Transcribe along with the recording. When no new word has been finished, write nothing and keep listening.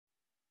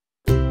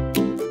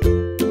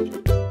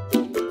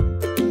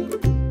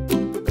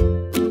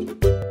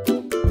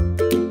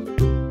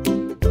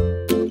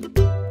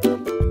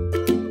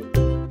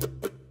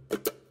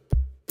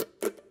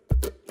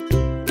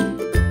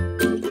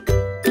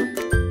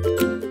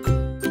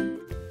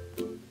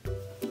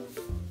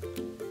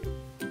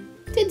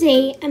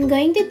Today, I'm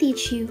going to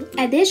teach you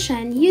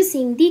addition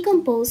using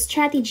decompose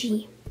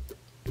strategy.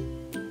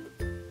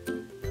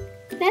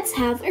 Let's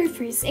have our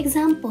first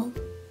example.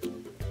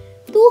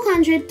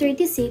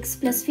 236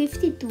 plus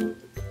 52.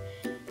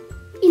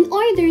 In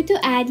order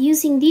to add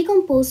using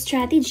decompose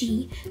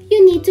strategy,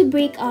 you need to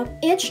break up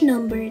each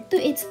number to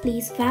its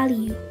place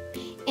value,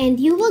 and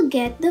you will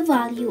get the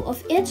value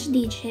of each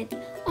digit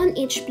on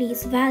each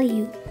place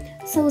value.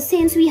 So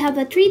since we have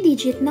a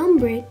 3-digit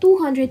number,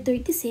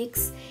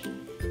 236,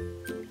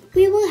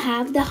 we will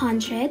have the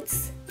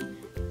hundreds,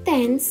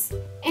 tens,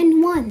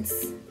 and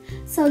ones.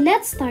 So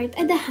let's start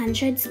at the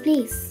hundreds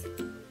place.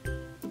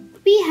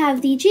 We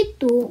have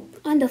digit 2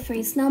 on the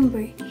first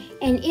number,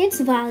 and its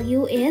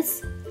value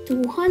is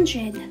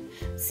 200.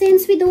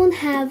 Since we don't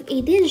have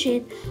a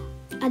digit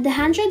at the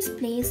hundreds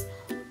place,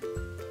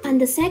 on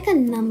the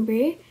second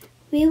number,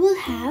 we will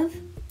have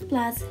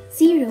plus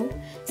 0.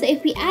 So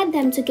if we add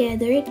them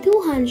together,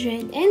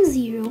 200 and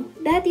 0,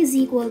 that is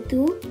equal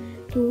to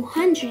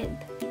 200.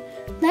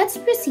 Let's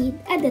proceed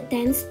at the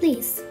tens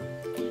place.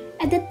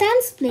 At the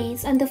tens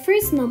place, on the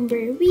first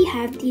number, we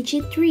have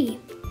digit 3,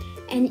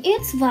 and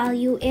its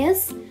value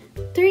is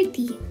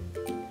 30.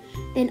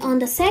 Then on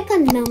the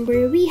second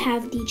number, we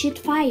have digit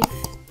 5,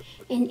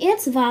 and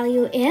its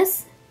value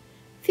is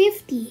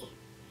 50.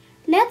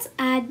 Let's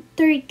add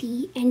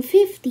 30 and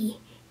 50.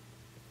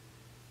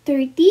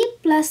 30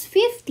 plus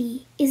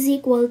 50 is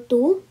equal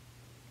to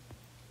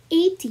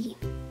 80.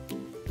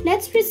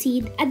 Let's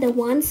proceed at the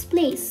ones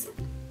place.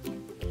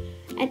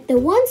 At the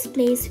ones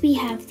place, we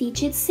have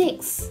digit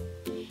 6,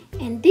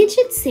 and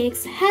digit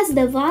 6 has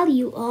the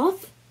value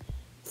of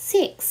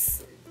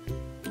 6.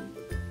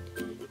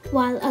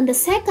 While on the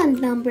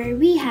second number,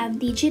 we have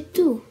digit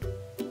 2,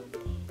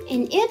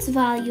 and its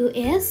value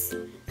is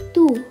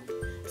 2.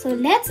 So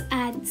let's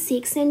add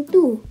 6 and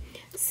 2.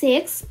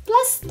 6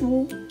 plus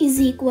 2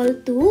 is equal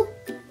to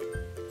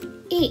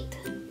 8.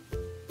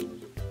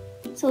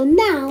 So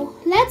now,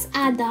 let's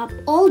add up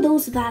all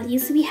those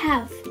values we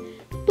have.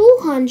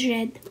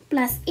 200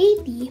 plus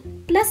 80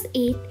 plus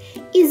 8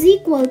 is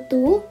equal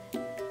to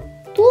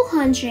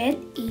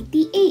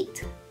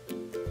 288.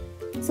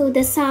 So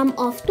the sum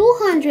of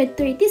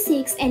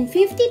 236 and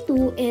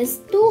 52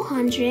 is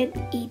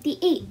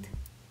 288.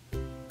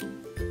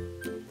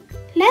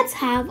 Let's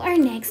have our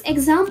next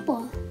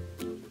example.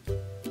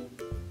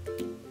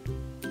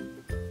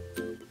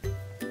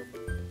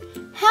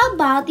 How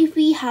about if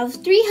we have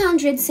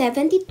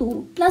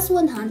 372 plus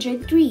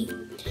 103?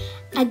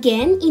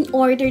 Again, in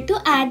order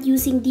to add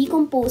using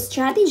decompose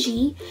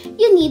strategy,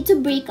 you need to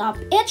break up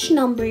each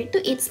number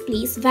to its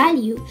place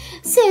value.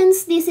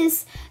 Since this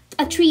is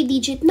a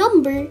 3-digit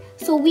number,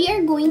 so we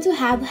are going to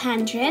have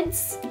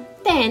hundreds,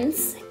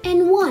 tens,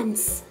 and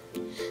ones.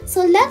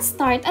 So let's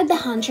start at the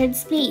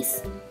hundreds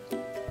place.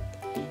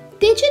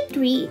 Digit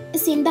 3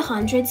 is in the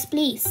hundreds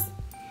place.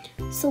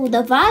 So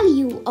the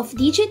value of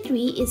digit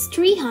 3 is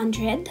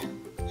 300.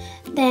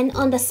 Then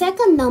on the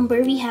second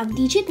number, we have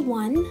digit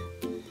 1,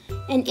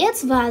 and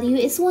its value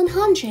is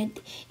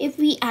 100. If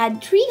we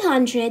add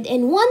 300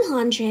 and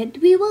 100,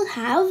 we will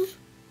have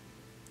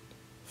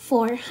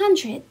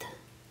 400.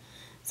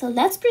 So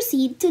let's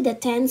proceed to the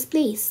tens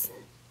place.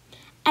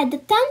 At the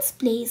tens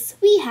place,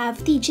 we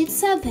have digit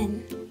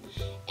 7,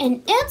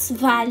 and its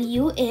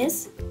value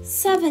is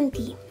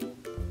 70.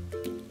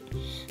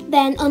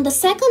 Then on the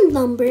second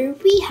number,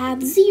 we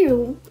have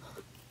 0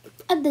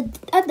 at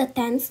the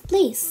tens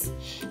place,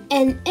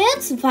 and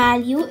its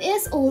value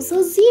is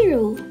also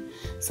 0.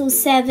 So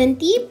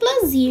 70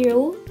 plus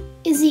 0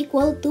 is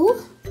equal to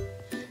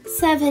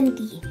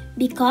 70.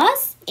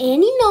 Because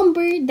any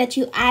number that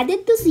you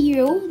added to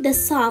 0, the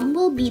sum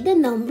will be the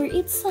number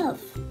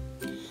itself.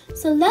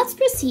 So let's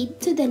proceed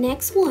to the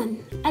next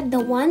one, at the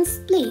ones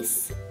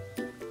place.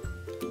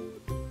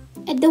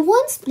 At the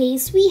ones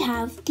place, we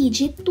have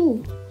digit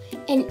 2,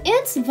 and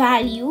its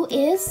value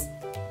is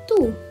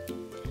 2.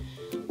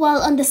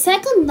 While on the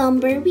second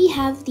number, we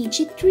have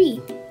digit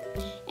 3,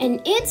 and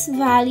its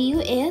value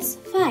is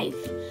 5.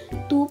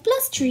 2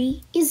 plus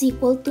 3 is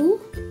equal to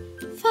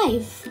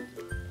 5.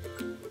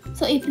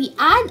 So if we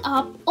add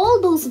up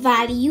all those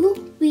values,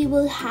 we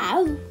will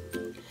have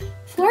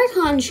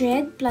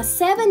 400 plus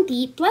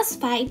 70 plus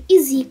 5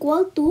 is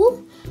equal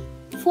to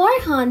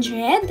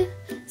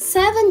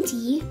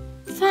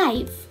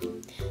 475.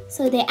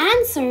 So the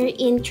answer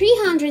in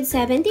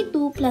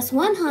 372 plus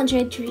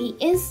 103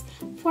 is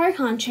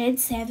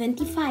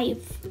 475.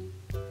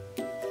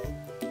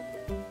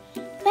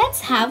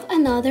 Let's have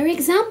another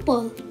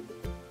example.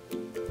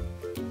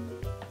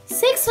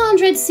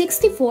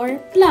 664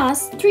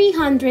 plus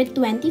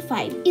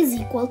 325 is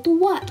equal to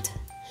what?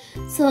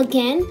 So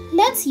again,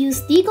 let's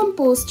use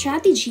decompose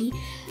strategy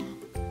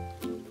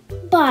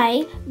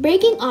by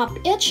breaking up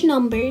each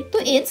number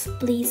to its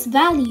place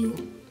value.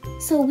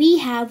 So we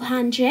have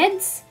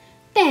hundreds,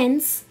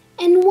 tens,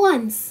 and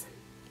ones.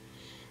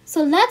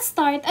 So let's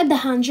start at the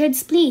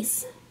hundreds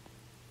place.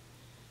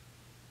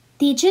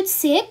 Digit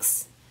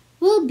 6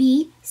 will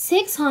be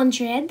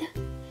 600,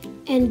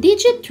 and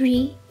digit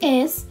 3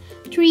 is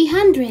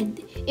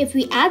 300. If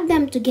we add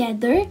them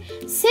together,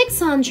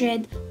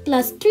 600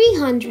 plus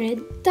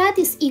 300, that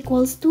is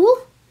equals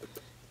to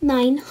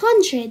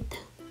 900.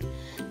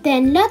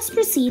 Then let's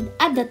proceed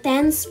at the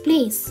tens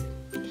place.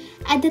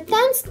 At the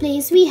tens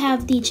place, we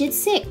have digit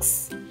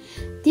 6.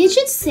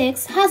 Digit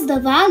 6 has the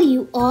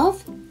value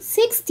of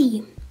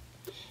 60.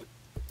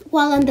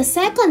 While on the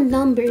second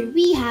number,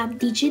 we have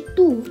digit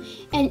 2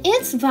 and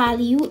its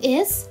value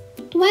is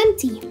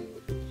 20.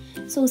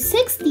 So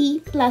 60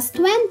 plus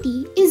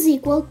 20 is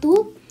equal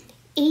to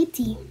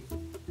 80.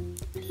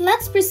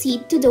 Let's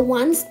proceed to the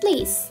ones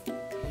place.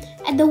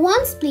 At the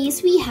ones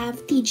place, we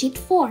have digit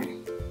 4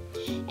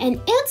 and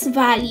its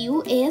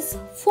value is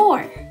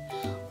 4.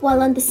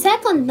 While on the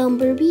second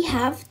number, we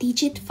have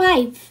digit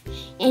 5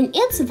 and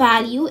its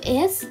value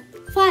is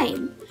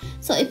 5.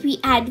 So if we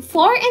add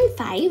 4 and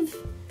 5,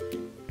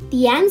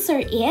 the answer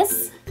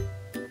is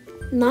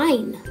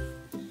 9.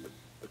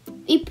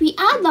 If we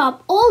add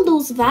up all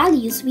those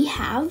values we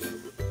have,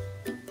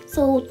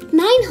 so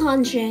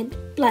 900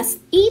 plus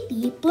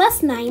 80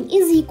 plus 9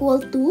 is equal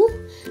to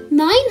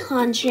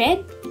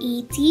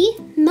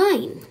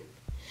 989.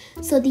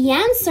 So the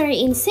answer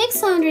in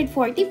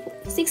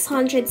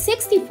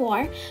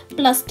 664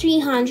 plus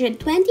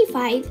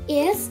 325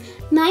 is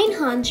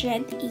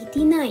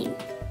 989.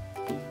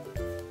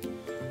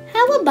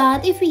 How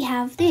about if we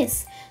have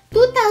this?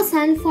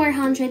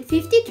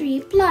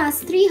 2,453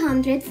 plus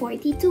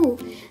 342.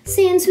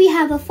 Since we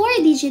have a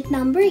 4-digit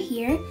number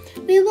here,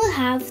 we will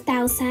have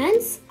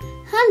thousands,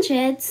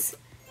 hundreds,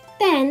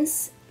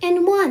 tens,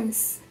 and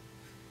ones.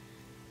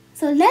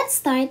 So let's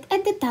start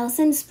at the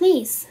thousands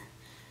place.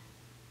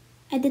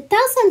 At the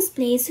thousands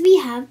place, we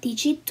have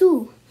digit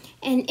 2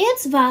 and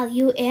its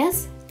value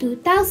is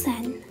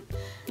 2,000.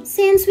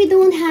 Since we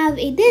don't have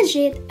a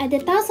digit at the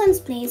thousands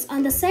place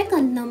on the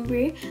second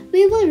number,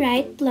 we will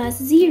write plus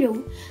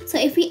 0. So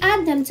if we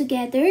add them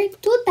together,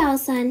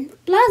 2,000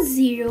 plus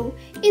 0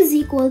 is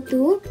equal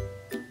to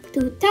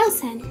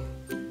 2,000.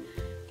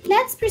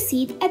 Let's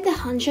proceed at the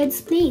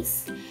hundreds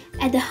place.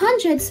 At the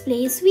hundreds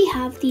place, we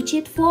have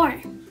digit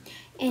 4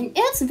 and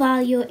its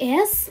value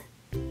is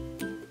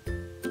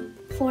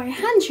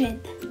 400.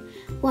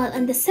 While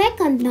on the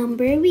second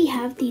number, we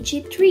have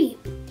digit 3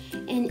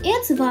 and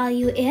its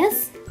value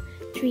is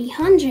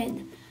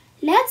 300.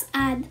 Let's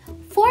add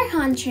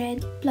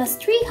 400 plus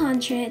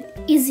 300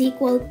 is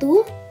equal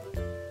to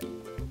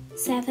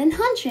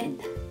 700.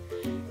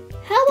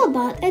 How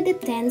about at the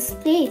tens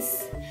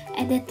place?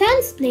 At the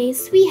tens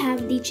place, we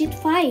have digit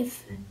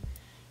 5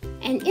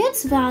 and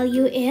its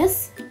value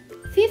is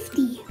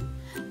 50.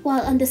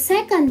 While on the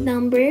second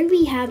number,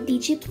 we have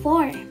digit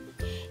 4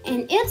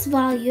 and its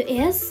value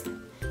is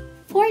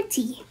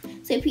 40.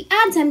 So if we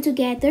add them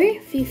together,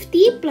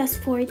 50 plus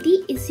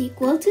 40 is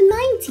equal to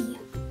 90.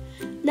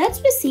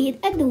 Let's proceed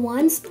at the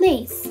ones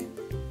place.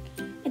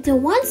 At the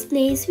ones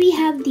place, we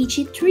have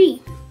digit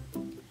 3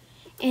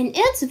 and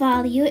its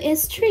value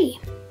is 3.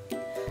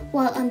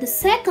 While on the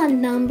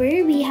second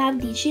number, we have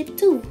digit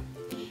 2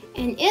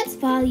 and its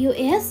value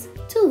is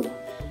 2.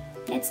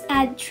 Let's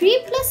add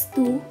 3 plus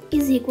 2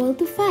 is equal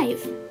to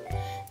 5.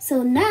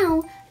 So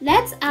now,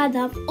 let's add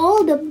up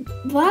all the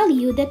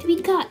value that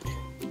we got.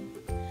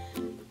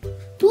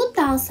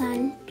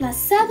 2,000 plus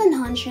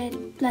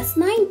 700 plus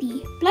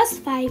 90 plus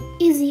 5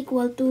 is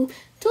equal to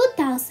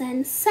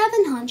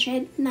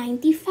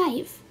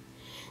 2,795.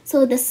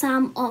 So the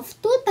sum of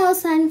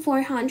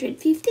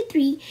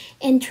 2,453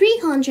 and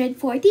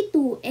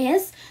 342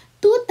 is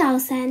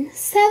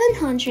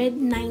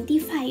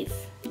 2,795.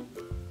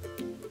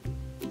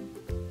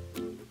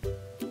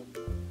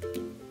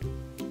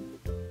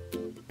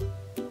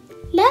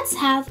 Let's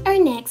have our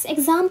next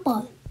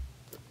example.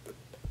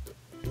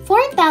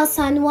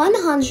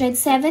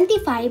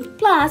 4,175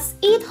 plus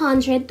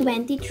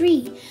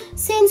 823.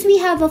 Since we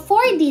have a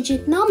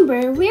 4-digit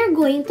number, we're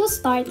going to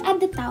start at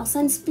the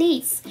thousands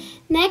place.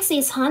 Next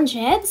is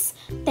hundreds,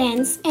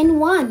 tens, and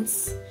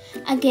ones.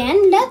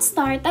 Again, let's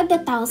start at the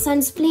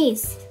thousands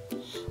place.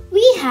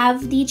 We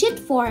have digit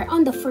 4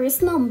 on the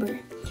first number.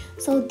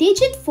 So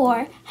digit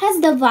 4 has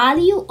the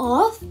value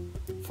of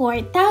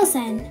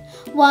 4,000.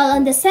 While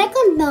on the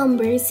second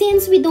number,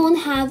 since we don't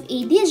have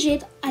a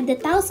digit at the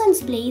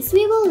thousands place,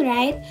 we will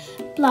write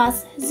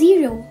plus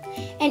 0.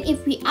 And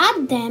if we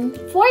add them,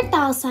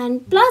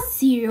 4,000 plus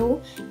 0,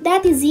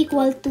 that is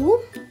equal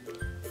to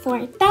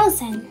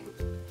 4,000.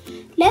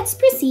 Let's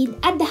proceed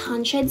at the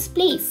hundreds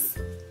place.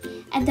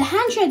 At the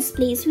hundreds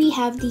place, we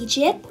have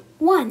digit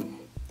 1.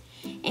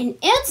 And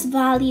its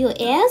value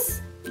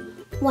is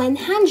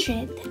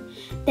 100.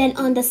 Then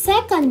on the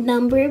second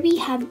number, we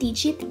have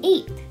digit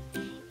 8.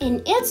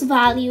 And its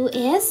value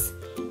is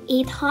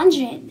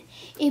 800.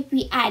 If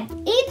we add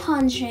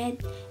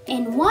 800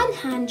 and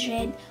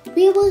 100,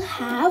 we will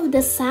have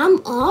the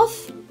sum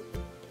of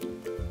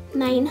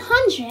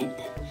 900.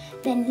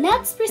 Then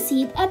let's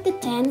proceed at the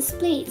tens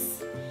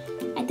place.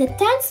 At the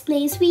tens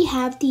place, we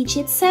have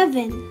digit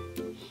 7.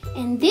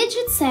 And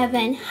digit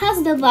 7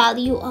 has the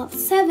value of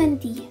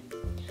 70.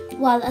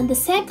 While on the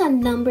second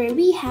number,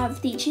 we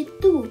have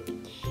digit 2.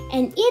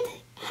 And it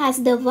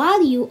has the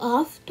value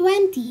of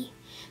 20.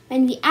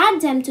 When we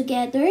add them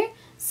together,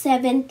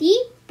 70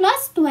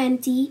 plus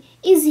 20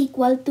 is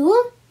equal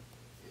to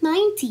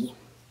 90.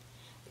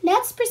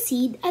 Let's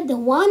proceed at the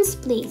ones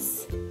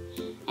place.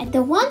 At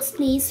the ones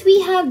place,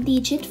 we have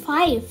digit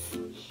 5,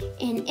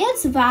 and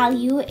its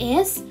value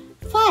is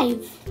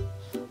 5.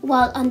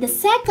 While on the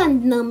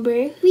second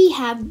number, we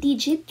have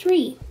digit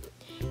 3,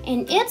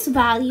 and its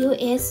value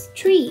is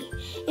 3.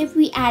 If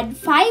we add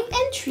 5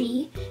 and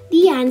 3,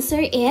 the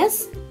answer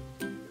is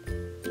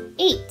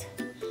 8.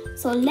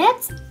 So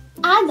let's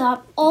add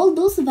up all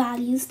those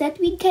values that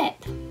we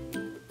get.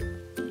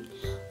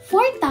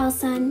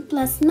 4,000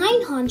 plus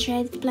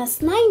 900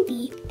 plus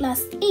 90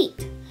 plus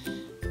 8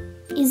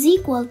 is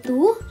equal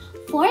to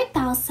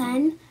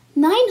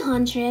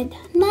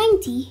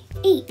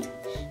 4,998.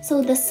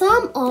 So the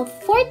sum of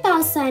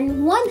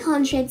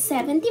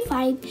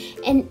 4,175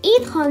 and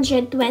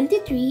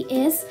 823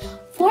 is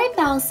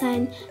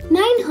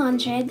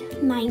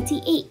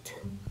 4,998.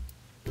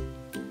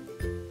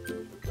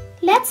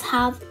 Let's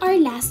have our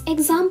last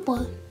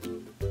example.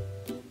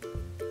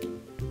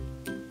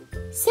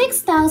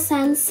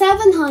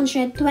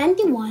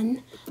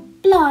 6,721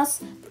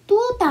 plus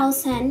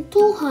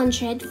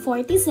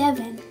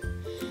 2,247.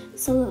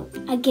 So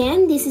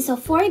again, this is a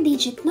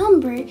 4-digit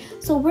number,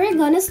 so we're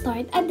gonna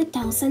start at the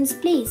thousands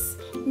place.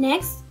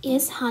 Next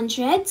is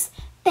hundreds,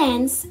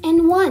 tens,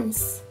 and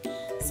ones.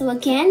 So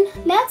again,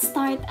 let's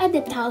start at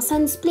the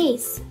thousands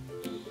place.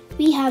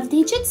 We have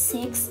digit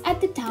 6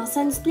 at the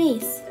thousands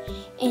place,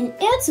 and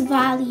its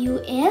value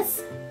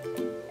is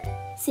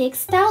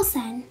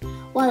 6,000.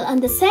 While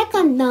on the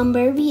second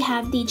number, we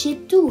have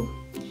digit 2,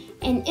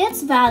 and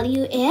its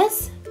value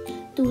is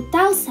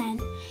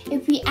 2,000.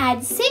 If we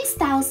add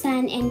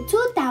 6,000 and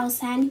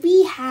 2,000,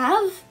 we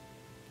have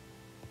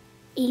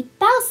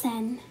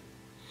 8,000.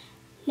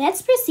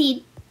 Let's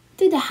proceed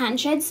to the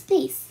hundreds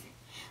place.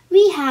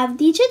 We have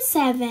digit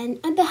 7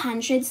 at the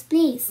hundreds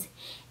place,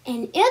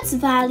 and its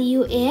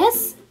value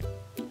is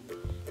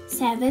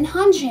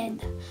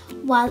 700.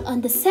 While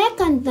on the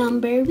second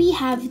number, we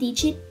have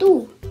digit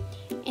 2,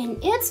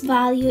 and its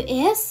value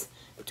is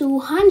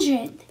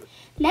 200.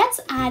 Let's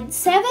add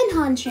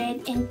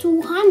 700 and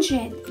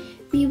 200.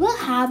 We will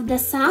have the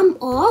sum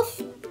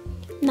of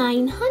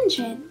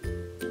 900.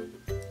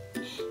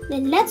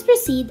 Then let's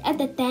proceed at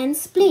the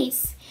tens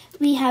place.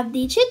 We have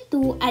digit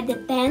 2 at the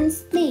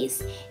tens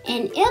place,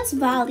 and its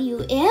value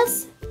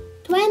is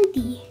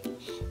 20.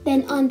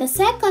 Then on the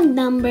second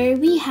number,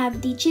 we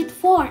have digit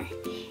 4,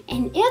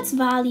 and its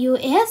value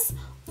is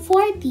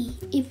 40.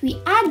 If we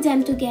add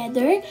them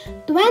together,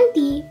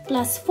 20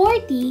 plus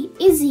 40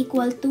 is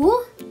equal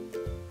to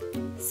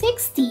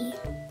 60.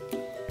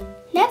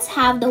 Let's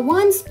have the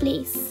ones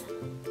place.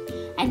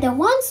 At the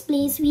ones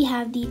place, we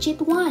have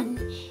digit 1,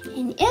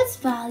 and its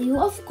value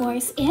of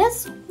course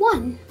is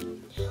 1.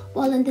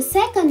 While on the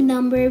second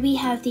number, we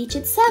have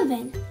digit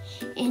 7,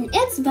 and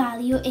its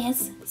value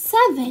is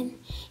 7.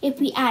 If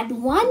we add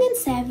 1 and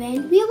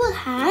 7, we will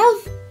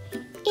have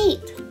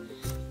 8.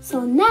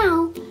 So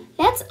now,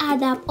 let's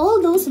add up all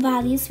those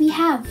values we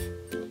have.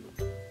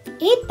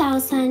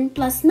 8,000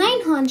 plus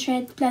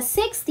 900 plus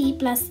 60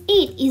 plus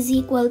 8 is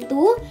equal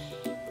to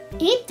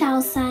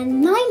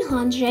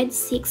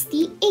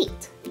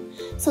 8,968.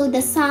 So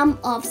the sum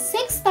of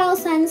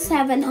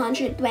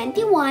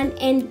 6,721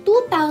 and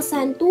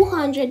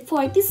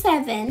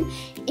 2,247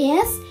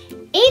 is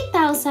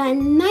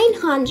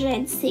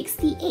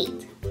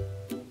 8,968.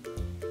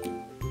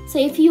 So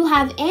if you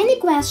have any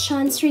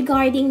questions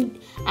regarding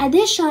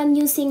addition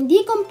using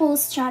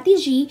decompose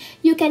strategy,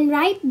 you can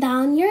write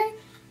down your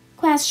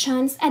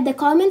questions at the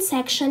comment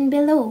section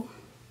below.